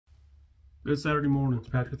Good Saturday morning. It's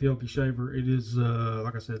Patrick the Okie Shaver. It is,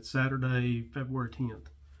 like I said, Saturday, February 10th.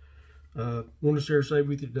 Want to share a shave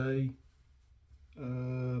with you today.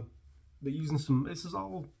 Be using some, this is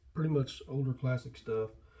all pretty much older classic stuff.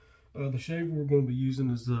 The shaver we're going to be using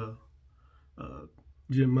is the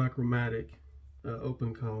Gem Micromatic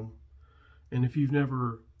open comb. And if you've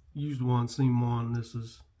never used one, seen one, this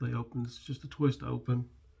is, they open, it's just a twist open.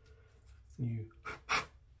 You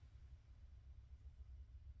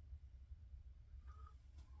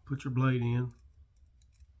put your blade in,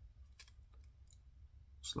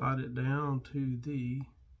 slide it down to the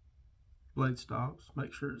blade stops,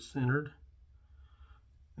 make sure it's centered,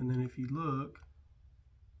 and then if you look,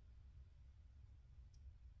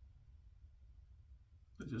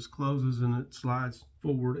 it just closes and it slides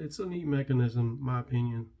forward. It's a neat mechanism, in my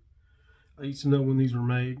opinion. I used to know when these were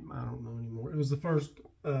made. I don't know anymore. It was the first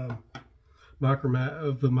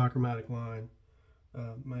Micromatic line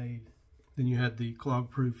made. Then you had the clog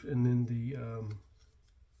proof, and then the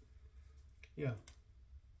yeah,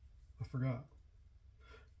 I forgot,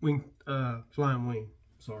 flying wing.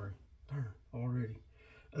 Sorry, darn, already.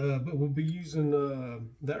 But we'll be using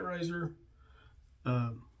that razor,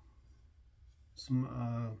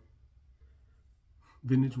 some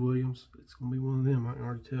Vintage Williams. It's gonna be one of them. I can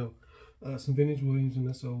already tell. Some Vintage Williams in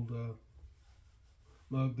this old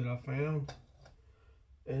mug that I found,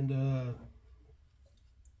 and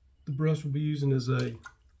the brush we'll be using is a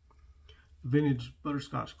vintage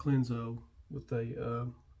butterscotch Klenzo with a,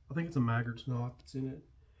 I think it's a Maggard's knot that's in it.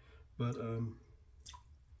 But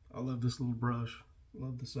I love this little brush.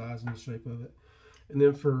 Love the size and the shape of it. And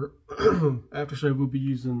then for aftershave, we'll be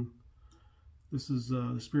using, this is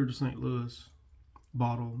the Spirit of St. Louis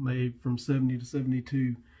bottle made from 70 to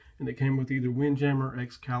 72. And it came with either Windjammer,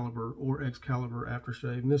 Excalibur, or Excalibur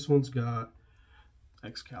aftershave. And this one's got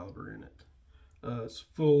Excalibur in it. It's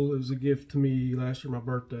full. It was a gift to me last year, my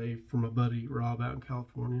birthday, from my buddy Rob out in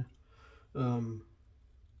California. So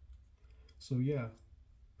yeah,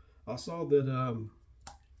 I saw that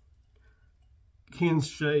Ken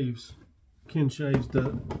Serves,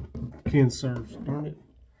 darn it.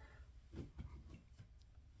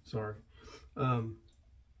 Sorry.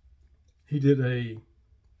 He did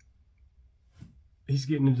he's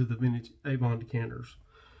getting into the vintage Avon decanters.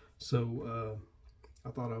 So I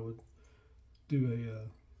thought I would do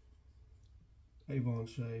a Avon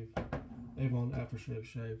aftershave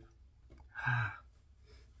shave.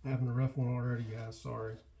 Having a rough one already, guys.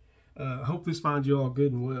 Sorry. I hope this finds you all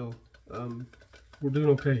good and well. We're doing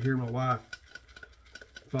okay here. My wife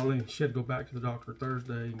finally, she had to go back to the doctor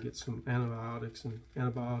Thursday and get some antibiotics and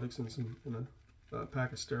some a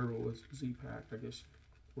pack of steroids, Z-Pack, I guess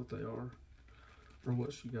what they are, or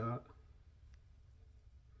what she got.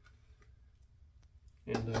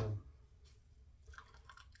 And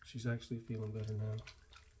she's actually feeling better now.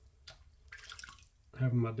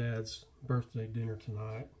 Having my dad's birthday dinner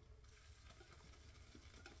tonight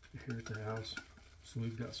here at the house, so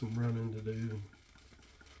we've got some running to do.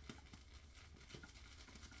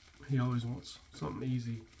 He always wants something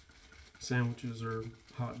easy, sandwiches or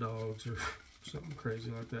hot dogs or something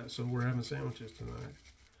crazy like that, so we're having sandwiches tonight.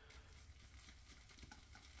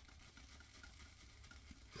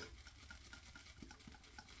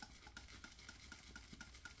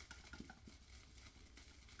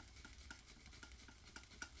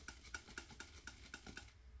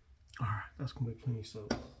 Alright, that's going to be plenty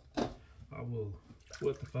soap. I will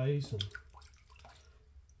wet the face and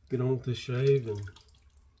get on with this shave, and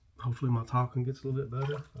hopefully my talking gets a little bit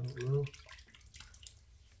better. I don't know.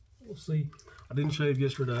 We'll see. I didn't shave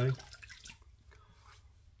yesterday.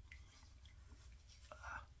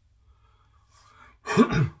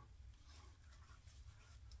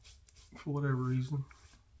 For whatever reason.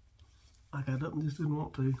 I got up and just didn't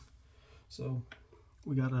want to. So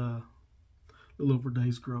we got a little over a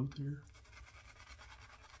day's growth here.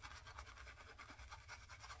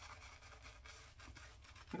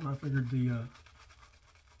 And I figured the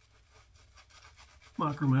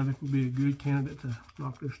Micromatic would be a good candidate to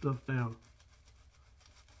knock this stuff down.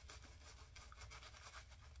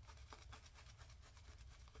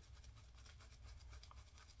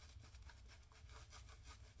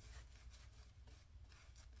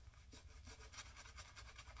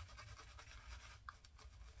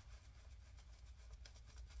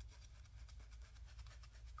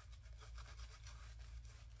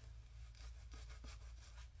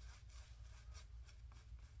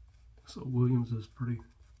 So Williams is pretty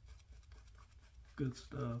good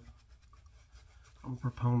stuff. I'm a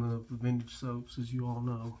proponent of the vintage soaps, as you all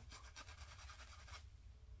know.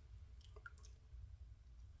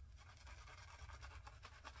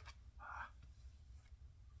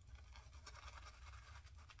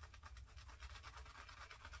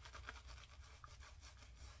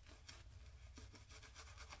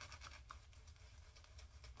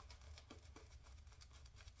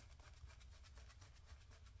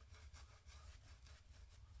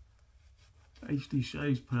 HD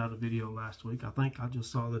Shaves put out a video last week. I think I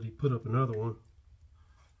just saw that he put up another one.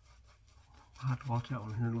 I'll have to watch that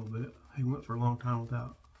one here in a little bit. He went for a long time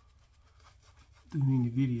without doing any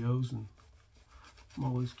videos, and I'm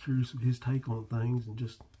always curious of his take on things and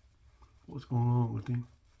just what's going on with him.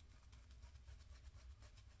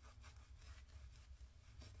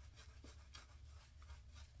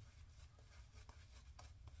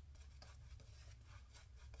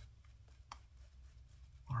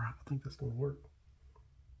 Alright, I think that's going to work.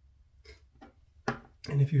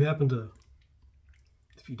 And if you happen to,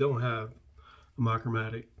 if you don't have a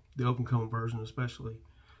Micromatic, the open comb version especially,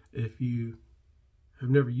 if you have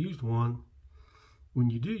never used one, when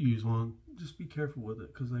you do use one, just be careful with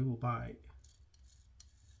it because they will bite.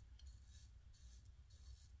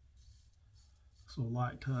 So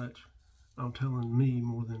light touch, I'm telling me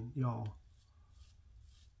more than y'all.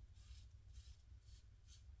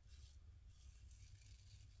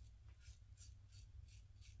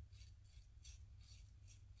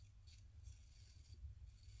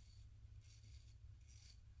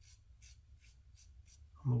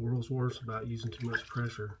 I'm the world's worst about using too much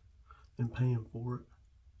pressure and paying for it.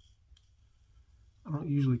 I don't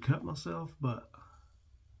usually cut myself, but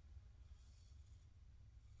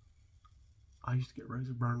I used to get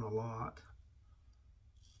razor burn a lot.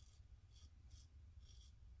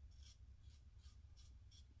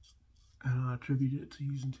 And I attribute it to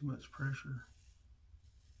using too much pressure.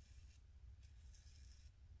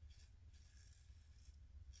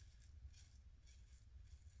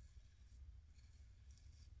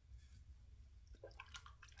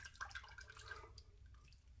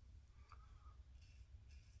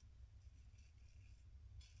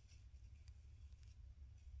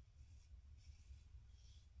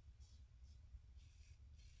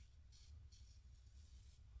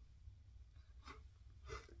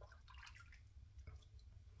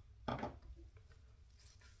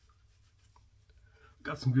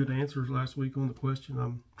 Got some good answers last week on the question.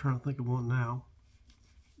 I'm trying to think of one now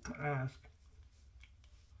to ask.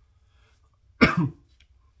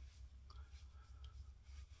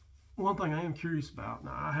 One thing I am curious about,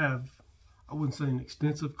 now I wouldn't say an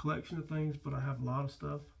extensive collection of things, but I have a lot of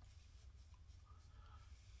stuff.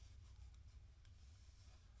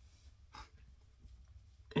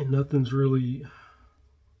 And nothing's really,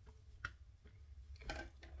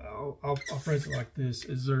 I'll phrase it like this.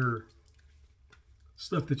 Is there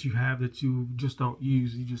stuff that you have that you just don't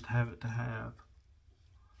use, you just have it to have?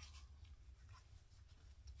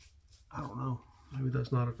 I don't know. Maybe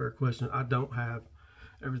that's not a fair question. I don't have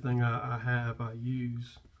everything I have, I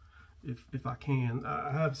use if I can.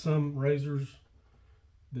 I have some razors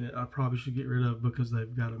that I probably should get rid of because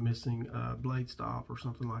they've got a missing blade stop or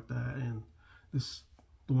something like that. And this,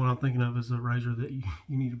 the one I'm thinking of, is a razor that you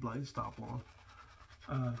need a blade stop on.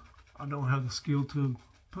 I don't have the skill to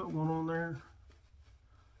put one on there.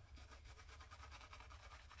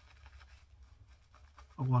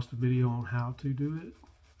 I watched a video on how to do it.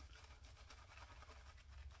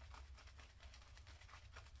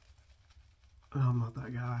 I'm not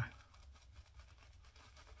that guy.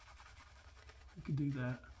 You could do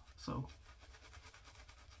that. So,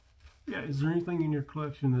 yeah, is there anything in your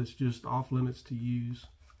collection that's just off limits to use?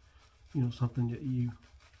 You know, something that you,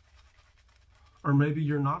 or maybe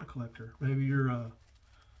you're not a collector. Maybe you're a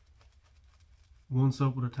one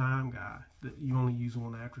soap at a time guy that you only use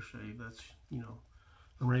one aftershave. That's, you know,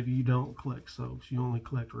 or maybe you don't collect soaps. You only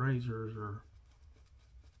collect razors, or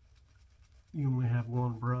you only have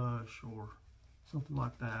one brush, or something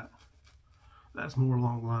like that. That's more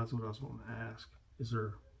along the lines of what I was wanting to ask. Is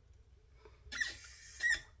there,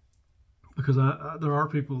 because there are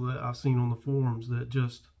people that I've seen on the forums that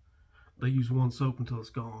just, they use one soap until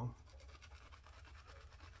it's gone.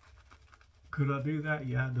 Could I do that?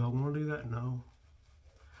 Yeah. Do I want to do that? No.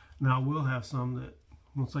 Now I will have some that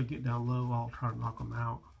once they get down low, I'll try to knock them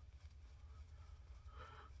out.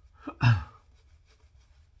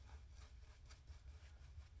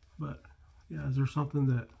 But yeah, is there something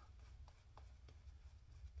that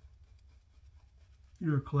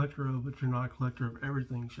you're a collector of, but you're not a collector of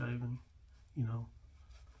everything shaving? You know,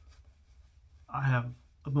 I have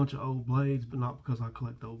a bunch of old blades, but not because I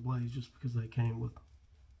collect old blades, just because they came with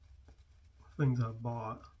things I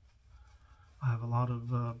bought. I have a lot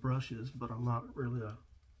of brushes, but I'm not really a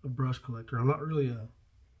brush collector. I'm not really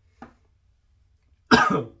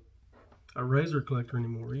a razor collector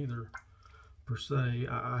anymore either, per se.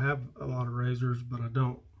 I have a lot of razors, but I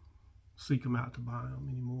don't seek them out to buy them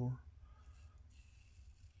anymore.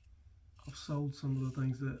 I've sold some of the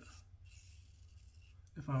things that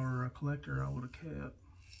if I were a collector I would have kept.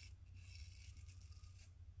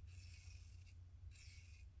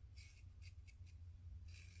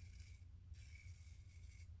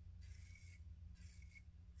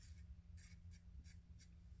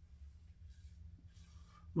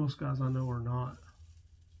 most guys I know are not.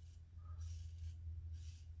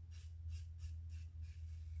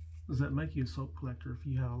 Does that make you a soap collector if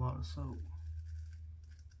you have a lot of soap?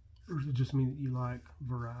 Or does it just mean that you like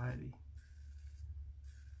variety?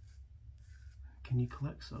 Can you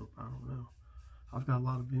collect soap? I don't know. I've got a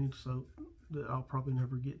lot of vintage soap that I'll probably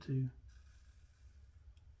never get to.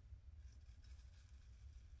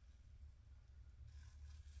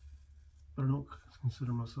 But I don't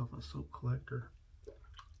consider myself a soap collector.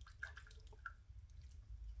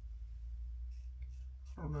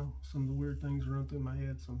 I don't know. Some of the weird things run through my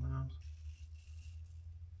head sometimes.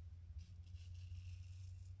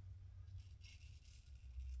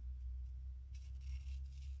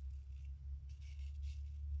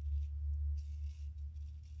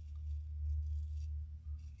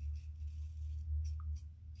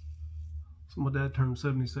 So my dad turned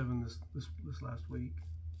 77 this last week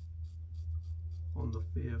on the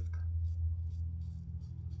 5th.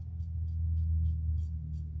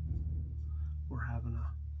 We're having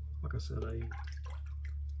like I said, a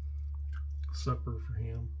supper for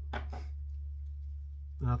him,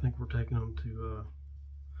 and I think we're taking him to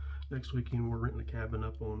next weekend. We're renting a cabin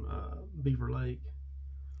up on Beaver Lake.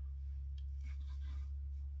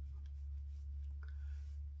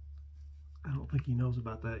 I don't think he knows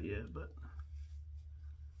about that yet, but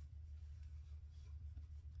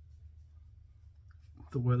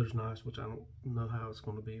the weather's nice, which I don't know how it's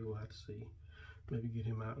going to be. We'll have to see. Maybe get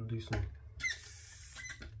him out and do some.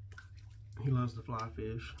 He loves to fly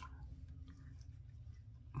fish.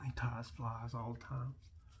 He ties flies all the time.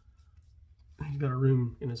 He's got a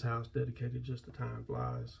room in his house dedicated just to tying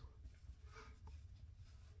flies.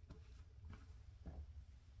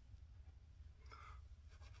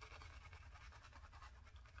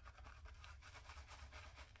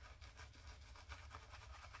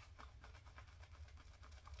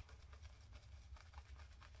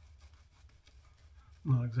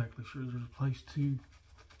 I'm not exactly sure there's a place to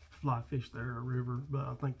fly fish there, a river, but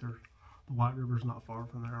I think the White River's not far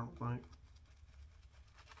from there, I don't think.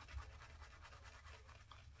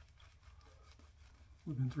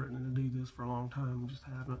 We've been threatening to do this for a long time, we just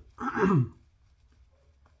haven't.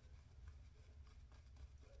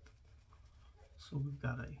 So we've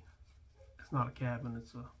got it's not a cabin,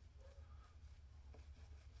 it's a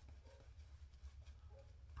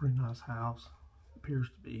pretty nice house. Appears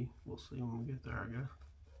to be. We'll see when we get there, I guess.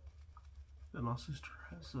 That my sister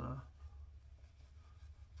has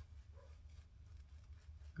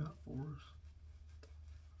got for us.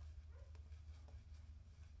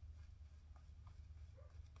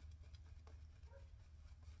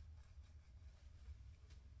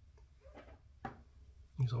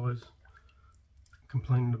 He's always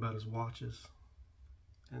complaining about his watches,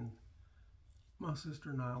 and my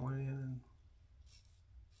sister and I went in and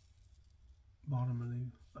bought him a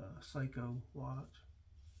new Seiko watch.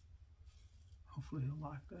 Hopefully he'll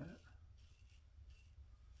like that.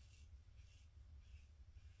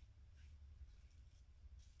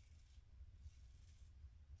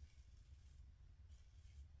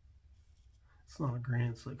 It's not a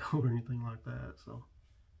grand Seiko or anything like that, so.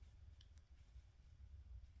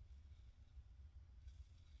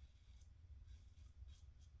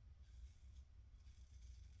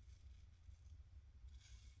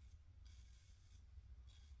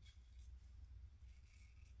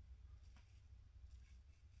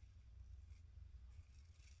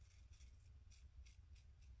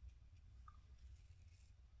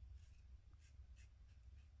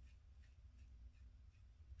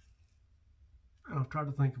 I've tried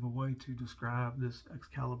to think of a way to describe this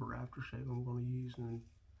Excalibur aftershave I'm going to use, and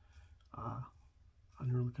I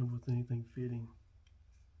didn't really come up with anything fitting.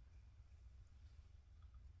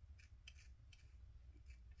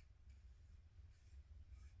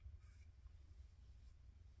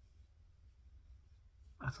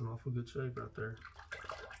 That's an awful good shave right there.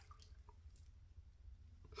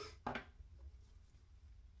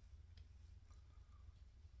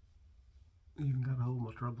 Even got a hold of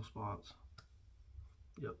my trouble spots.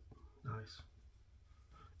 Yep, nice.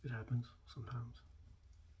 It happens sometimes.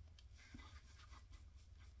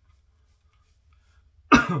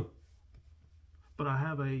 But I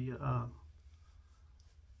have an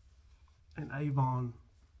Avon.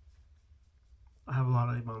 I have a lot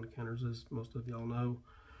of Avon decanters, as most of y'all know,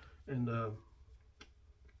 and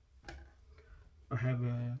I have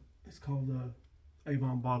it's called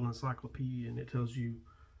Avon Bottle Encyclopedia, and it tells you,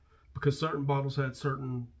 because certain bottles had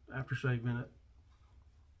certain aftershave in it,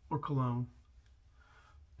 or cologne,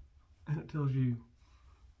 and it tells you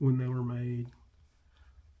when they were made,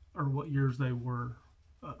 or what years they were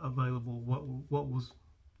available, what was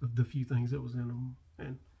the few things that was in them.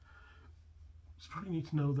 And It's pretty neat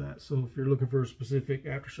to know that. So if you're looking for a specific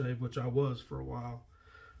aftershave, which I was for a while,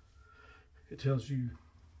 it tells you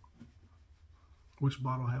which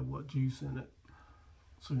bottle had what juice in it.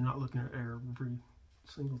 So you're not looking at every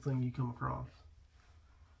single thing you come across.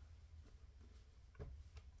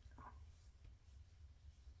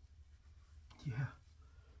 Yeah,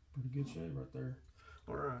 pretty good shave right there.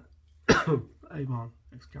 All right, Avon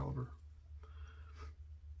Excalibur.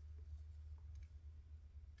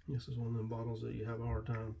 This is one of them bottles that you have a hard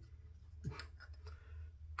time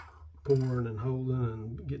pouring and holding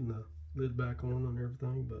and getting the lid back on and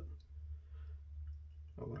everything, but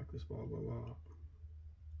I like this bottle a lot.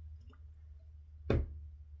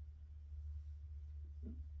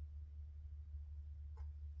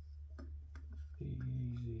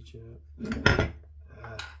 Easy, chap.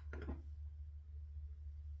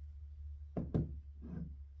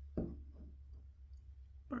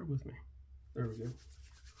 Bear with me. There we go.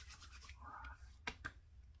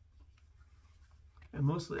 And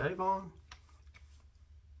mostly Avon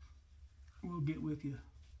will get with you.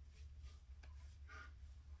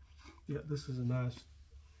 Yeah, this is a nice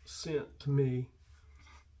scent to me.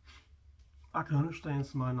 I can understand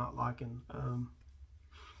somebody not liking. I'm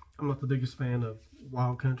not the biggest fan of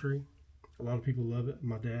Wild Country. A lot of people love it.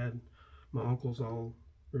 My dad, my uncles all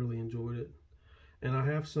really enjoyed it. And I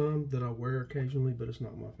have some that I wear occasionally, but it's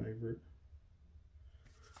not my favorite.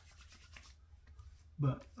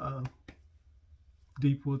 But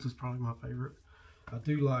Deep Woods is probably my favorite. I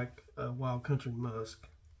do like Wild Country Musk.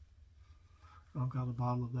 I've got a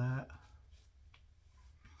bottle of that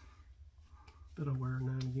I wear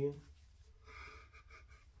now and again.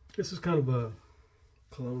 This is kind of a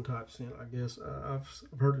cologne type scent, I guess. I've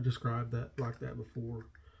heard it described like that before.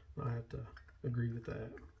 I have to agree with that.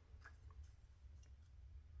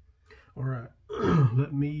 All right,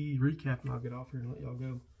 let me recap and I'll get off here and let y'all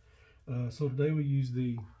go. So today we use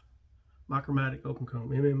the Micromatic Open Comb.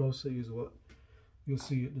 MMOC is what you'll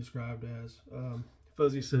see it described as.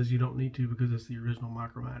 Fuzzy says you don't need to because it's the original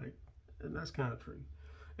Micromatic, and that's kind of true.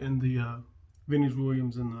 And the Vintage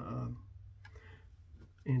Williams and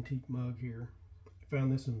the antique mug here.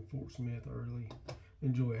 Found this in Fort Smith early.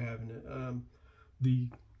 Enjoy having it. The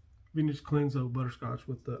Vintage Klenzo Butterscotch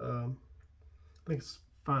with the, I think it's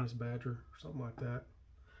Finest Badger or something like that.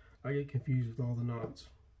 I get confused with all the knots.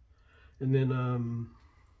 And then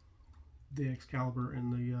the Excalibur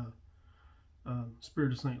and the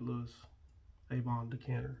Spirit of St. Louis Avon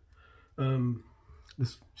Decanter.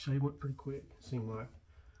 This shave went pretty quick, it seemed like.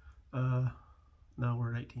 Now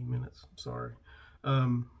we're at 18 minutes. I'm sorry.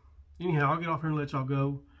 Anyhow, I'll get off here and let y'all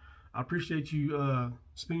go. I appreciate you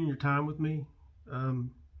spending your time with me.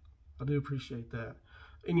 I do appreciate that.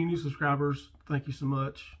 Any new subscribers, thank you so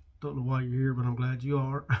much. Don't know why you're here, but I'm glad you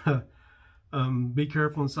are. Be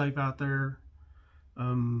careful and safe out there.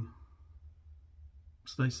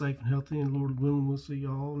 Stay safe and healthy, and Lord willing, we'll see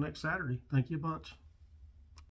y'all next Saturday. Thank you a bunch.